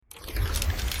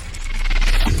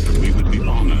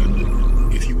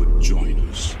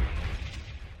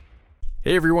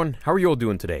Hey everyone, how are you all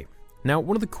doing today? Now,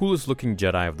 one of the coolest looking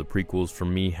Jedi of the prequels for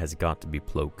me has got to be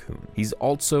Plo Koon. He's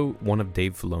also one of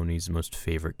Dave Filoni's most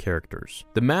favorite characters.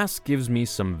 The mask gives me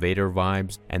some Vader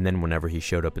vibes, and then whenever he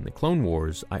showed up in the Clone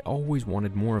Wars, I always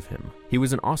wanted more of him. He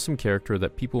was an awesome character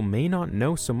that people may not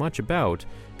know so much about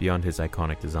beyond his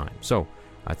iconic design. So,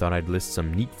 I thought I'd list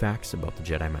some neat facts about the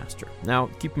Jedi Master. Now,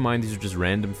 keep in mind these are just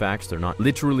random facts, they're not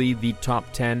literally the top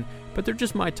 10, but they're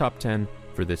just my top 10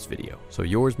 for this video. So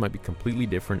yours might be completely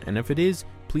different, and if it is,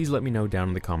 please let me know down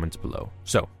in the comments below.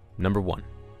 So, number 1.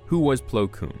 Who was Plo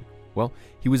Koon? Well,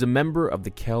 he was a member of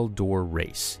the Kel Dor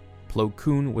race. Plo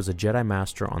Koon was a Jedi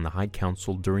Master on the High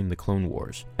Council during the Clone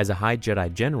Wars. As a High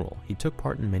Jedi General, he took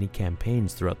part in many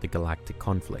campaigns throughout the galactic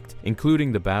conflict,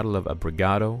 including the Battle of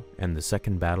Abrigado and the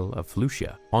Second Battle of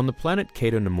Felucia. On the planet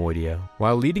Cato Nemoidia,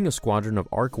 while leading a squadron of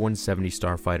ARC-170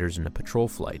 starfighters in a patrol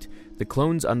flight, the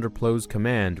clones under Plo's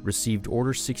command received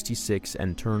Order 66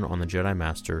 and turned on the Jedi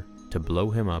Master to blow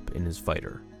him up in his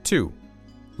fighter. 2.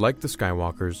 Like the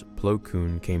Skywalkers, Plo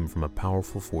Koon came from a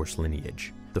powerful Force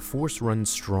lineage. The Force runs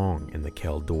strong in the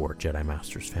Kel Dor Jedi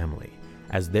Master's family,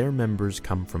 as their members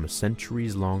come from a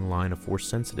centuries-long line of Force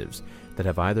sensitives that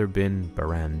have either been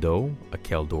Barando, a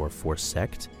Kel Dor Force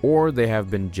sect, or they have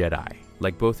been Jedi,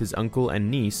 like both his uncle and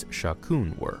niece Sha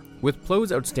Koon were. With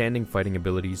Plo's outstanding fighting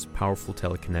abilities, powerful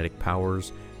telekinetic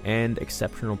powers, and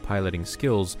exceptional piloting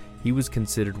skills, he was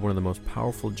considered one of the most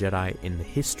powerful Jedi in the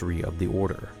history of the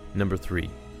Order. Number 3.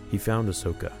 He found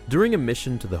Ahsoka. During a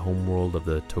mission to the homeworld of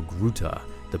the Togruta,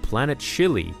 the planet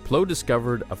Shili, Plo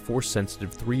discovered a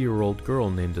Force-sensitive 3-year-old girl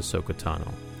named Ahsoka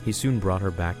Tano. He soon brought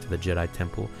her back to the Jedi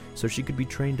Temple so she could be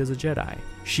trained as a Jedi.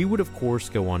 She would of course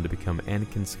go on to become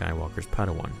Anakin Skywalker's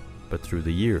Padawan, but through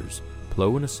the years,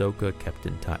 Plo and Ahsoka kept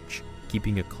in touch,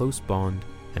 keeping a close bond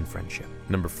and friendship.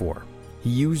 Number 4. He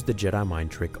used the Jedi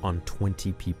mind trick on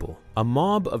 20 people. A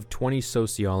mob of 20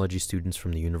 sociology students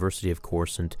from the University of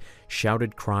Coruscant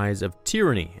shouted cries of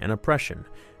tyranny and oppression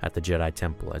at the Jedi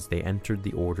Temple as they entered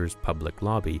the Order's public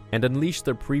lobby and unleashed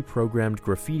their pre-programmed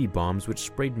graffiti bombs which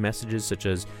sprayed messages such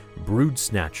as "Brood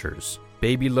Snatchers,"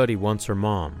 "Baby Luddy wants her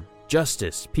mom,"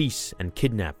 "Justice, Peace, and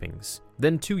Kidnappings."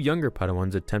 Then 2 younger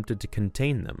Padawans attempted to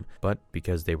contain them, but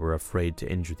because they were afraid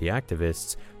to injure the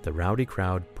activists, the rowdy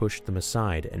crowd pushed them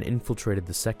aside and infiltrated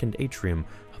the second atrium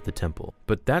of the temple.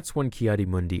 But that's when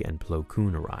Ki-Adi-Mundi and Plo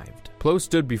Koon arrived. Plo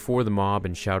stood before the mob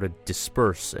and shouted,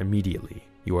 "Disperse immediately.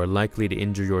 You are likely to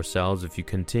injure yourselves if you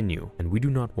continue, and we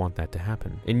do not want that to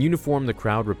happen." In uniform, the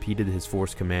crowd repeated his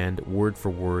Force command word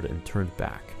for word and turned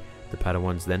back. The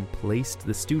Padawans then placed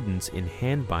the students in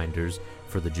hand binders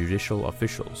for the judicial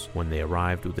officials when they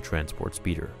arrived with the transport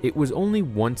speeder. It was only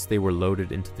once they were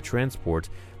loaded into the transport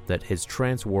that his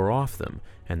trance wore off them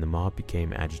and the mob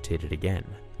became agitated again.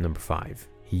 Number 5.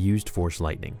 He used Force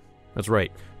lightning. That's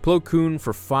right, Plo Koon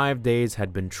for 5 days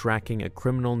had been tracking a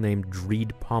criminal named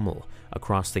Dreed Pommel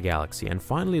across the galaxy and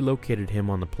finally located him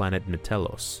on the planet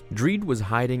Metelos. Dreed was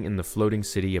hiding in the floating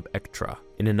city of Ektra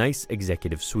in a nice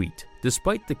executive suite.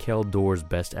 Despite the Kel Dor's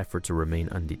best effort to remain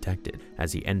undetected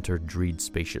as he entered Dreed's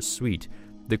spacious suite,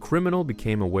 the criminal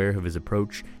became aware of his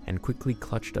approach and quickly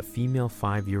clutched a female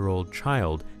 5-year-old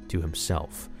child to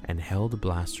himself and held a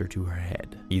blaster to her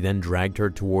head. He then dragged her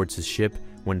towards his ship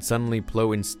when suddenly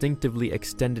Plo instinctively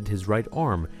extended his right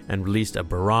arm and released a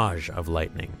barrage of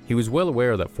lightning. He was well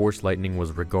aware that Force lightning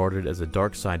was regarded as a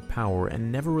dark side power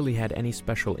and never really had any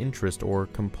special interest or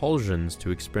compulsions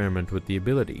to experiment with the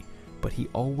ability, but he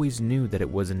always knew that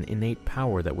it was an innate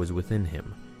power that was within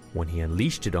him. When he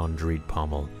unleashed it on Dreed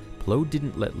Pommel, Plo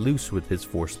didn't let loose with his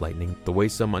Force lightning the way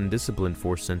some undisciplined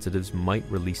Force sensitives might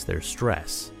release their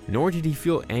stress. Nor did he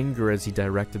feel anger as he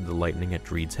directed the lightning at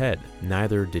Dreed's head.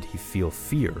 Neither did he feel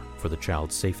fear for the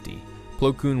child's safety.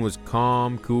 Plo Koon was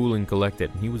calm, cool, and collected,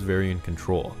 and he was very in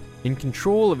control. In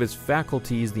control of his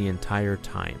faculties the entire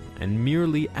time, and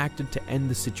merely acted to end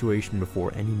the situation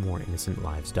before any more innocent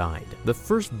lives died. The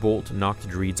first bolt knocked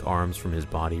Dreed's arms from his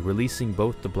body, releasing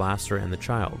both the blaster and the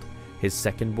child. His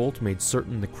second bolt made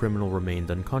certain the criminal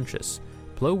remained unconscious.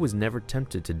 Plo was never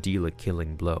tempted to deal a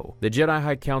killing blow. The Jedi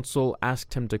High Council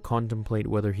asked him to contemplate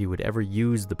whether he would ever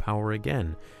use the power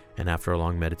again, and after a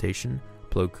long meditation,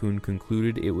 Plo Koon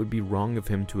concluded it would be wrong of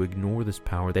him to ignore this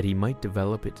power, that he might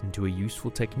develop it into a useful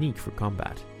technique for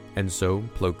combat. And so,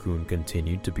 Plo Koon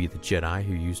continued to be the Jedi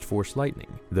who used Force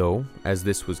lightning, though, as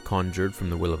this was conjured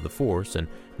from the will of the Force and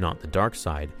not the dark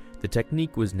side, the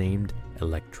technique was named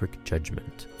Electric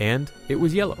Judgment, and it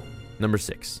was yellow. Number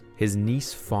 6. His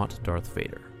niece fought Darth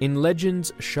Vader. In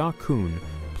Legends, Sha Koon,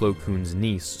 Plo Koon's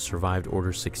niece, survived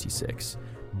Order 66,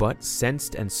 but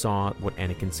sensed and saw what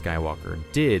Anakin Skywalker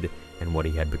did and what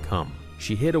he had become.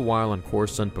 She hid a while on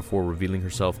Coruscant before revealing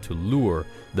herself to lure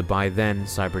the by then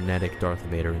cybernetic Darth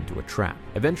Vader into a trap.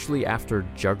 Eventually, after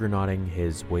juggernauting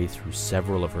his way through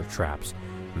several of her traps,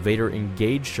 Vader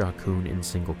engaged Koon in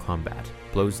single combat.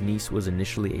 Plo's niece was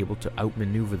initially able to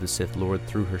outmaneuver the Sith Lord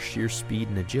through her sheer speed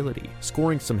and agility,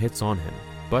 scoring some hits on him.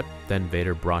 But then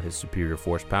Vader brought his superior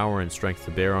force power and strength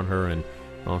to bear on her and,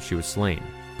 well, she was slain.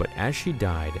 But as she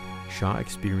died, Shaw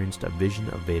experienced a vision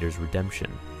of Vader's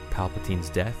redemption,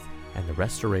 Palpatine's death, and the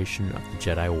restoration of the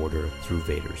Jedi Order through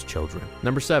Vader's children.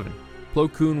 Number 7.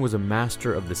 Plo Koon was a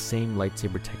master of the same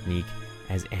lightsaber technique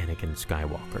as Anakin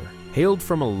Skywalker. Hailed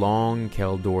from a long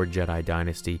Keldor Jedi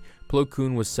dynasty, Plo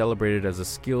Koon was celebrated as a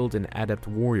skilled and adept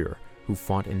warrior who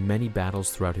fought in many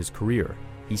battles throughout his career.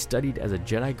 He studied as a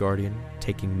Jedi Guardian,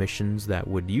 taking missions that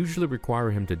would usually require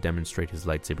him to demonstrate his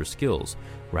lightsaber skills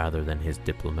rather than his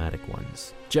diplomatic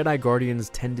ones. Jedi Guardians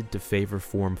tended to favor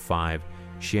Form 5,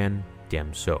 Xian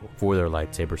Diamso, for their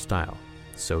lightsaber style.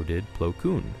 So did Plo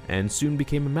Koon, and soon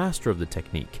became a master of the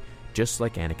technique, just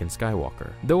like Anakin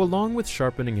Skywalker. Though along with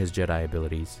sharpening his Jedi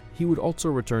abilities, he would also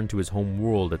return to his home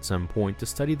world at some point to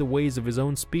study the ways of his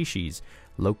own species,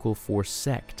 local Force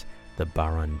sect, the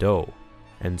Barando,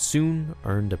 and soon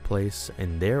earned a place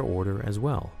in their order as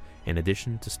well, in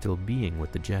addition to still being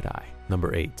with the Jedi.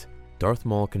 Number 8. Darth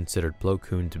Maul considered Plo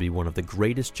Koon to be one of the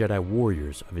greatest Jedi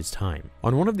warriors of his time.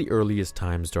 On one of the earliest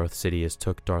times Darth Sidious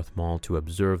took Darth Maul to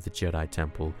observe the Jedi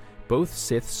Temple, both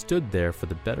Sith stood there for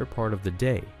the better part of the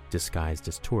day, disguised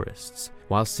as tourists,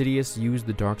 while Sidious used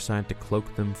the dark side to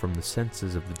cloak them from the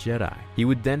senses of the Jedi. He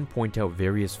would then point out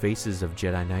various faces of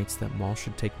Jedi Knights that Maul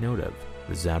should take note of.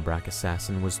 The Zabrak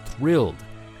assassin was thrilled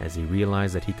as he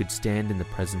realized that he could stand in the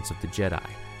presence of the Jedi,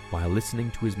 while listening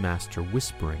to his master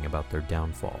whispering about their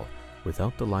downfall,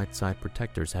 without the light side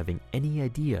protectors having any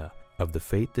idea of the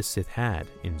fate the Sith had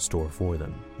in store for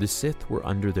them. The Sith were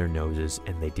under their noses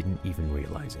and they didn't even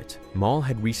realize it. Maul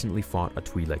had recently fought a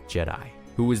Twi'lek Jedi,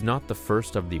 who was not the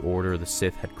first of the order the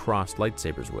Sith had crossed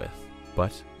lightsabers with,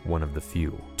 but one of the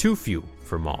few. Too few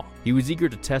for Maul. He was eager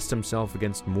to test himself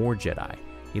against more Jedi.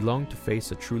 He longed to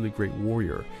face a truly great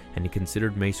warrior, and he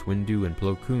considered Mace Windu and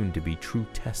Plo Koon to be true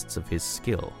tests of his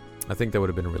skill. I think that would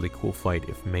have been a really cool fight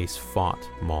if Mace fought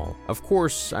Maul. Of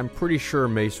course, I'm pretty sure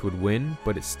Mace would win,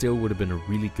 but it still would have been a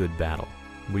really good battle.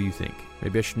 What do you think?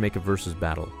 Maybe I should make a versus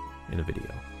battle in a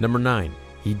video. Number 9.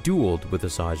 He dueled with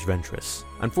Asajj Ventress.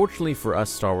 Unfortunately for us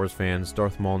Star Wars fans,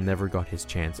 Darth Maul never got his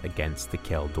chance against the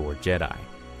Keldor Jedi.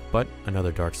 But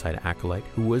another dark side acolyte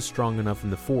who was strong enough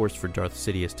in the Force for Darth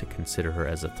Sidious to consider her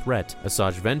as a threat,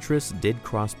 Asajj Ventress did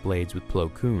cross blades with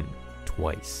Plo Koon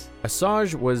twice.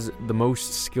 Asajj was the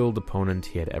most skilled opponent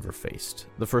he had ever faced.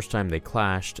 The first time they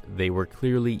clashed, they were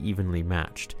clearly evenly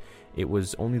matched. It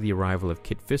was only the arrival of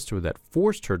Kit Fisto that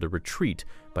forced her to retreat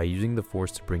by using the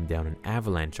Force to bring down an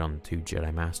avalanche on the two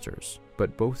Jedi Masters.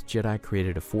 But both Jedi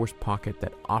created a Force pocket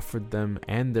that offered them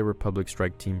and their Republic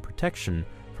strike team protection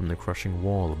from the crushing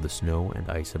wall of the snow and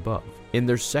ice above. In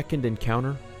their second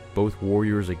encounter, both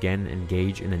warriors again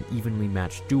engage in an evenly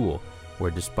matched duel,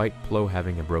 where despite Plo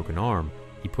having a broken arm,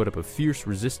 he put up a fierce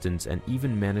resistance and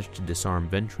even managed to disarm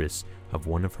Ventress of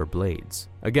one of her blades.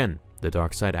 Again, the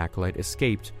dark side acolyte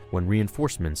escaped when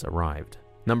reinforcements arrived.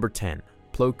 Number 10.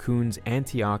 Plo Koon's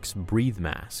Antiox Breathe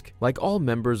Mask. Like all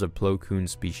members of Plo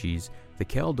Koon's species, the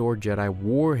Keldor Jedi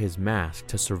wore his mask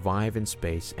to survive in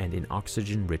space and in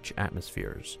oxygen-rich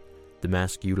atmospheres. The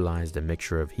mask utilized a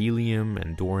mixture of helium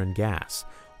and Doran gas,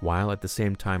 while at the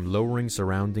same time lowering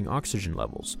surrounding oxygen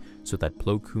levels, so that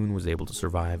Plo Koon was able to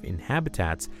survive in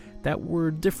habitats that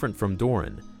were different from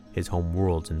Doran, his home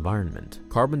world's environment.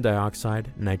 Carbon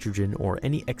dioxide, nitrogen, or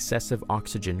any excessive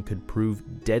oxygen could prove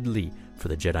deadly for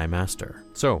the Jedi Master.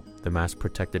 So, the mask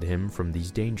protected him from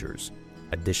these dangers.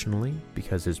 Additionally,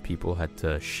 because his people had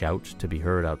to shout to be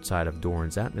heard outside of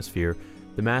Doran's atmosphere,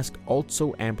 the mask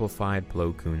also amplified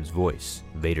Plo Koon's voice,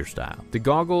 Vader style. The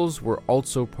goggles were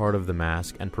also part of the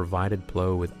mask and provided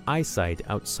Plo with eyesight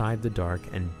outside the dark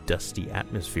and dusty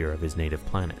atmosphere of his native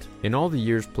planet. In all the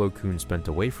years Plo Koon spent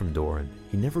away from Doran,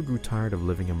 he never grew tired of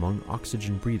living among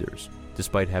oxygen breathers,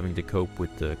 despite having to cope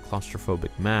with the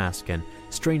claustrophobic mask and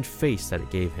strange face that it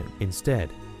gave him. Instead,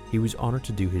 he was honored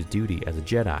to do his duty as a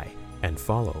Jedi and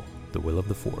follow the will of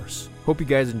the Force. Hope you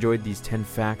guys enjoyed these 10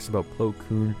 facts about Plo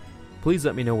Koon. Please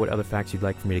let me know what other facts you'd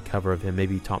like for me to cover of him,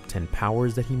 maybe top 10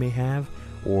 powers that he may have,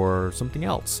 or something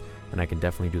else, and I can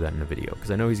definitely do that in a video, because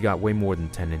I know he's got way more than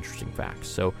 10 interesting facts.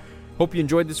 So, hope you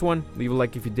enjoyed this one. Leave a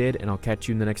like if you did, and I'll catch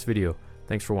you in the next video.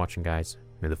 Thanks for watching, guys.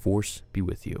 May the Force be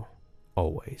with you,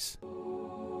 always.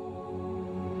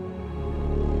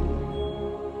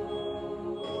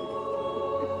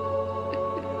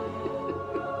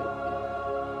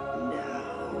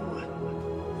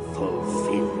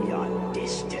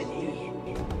 It's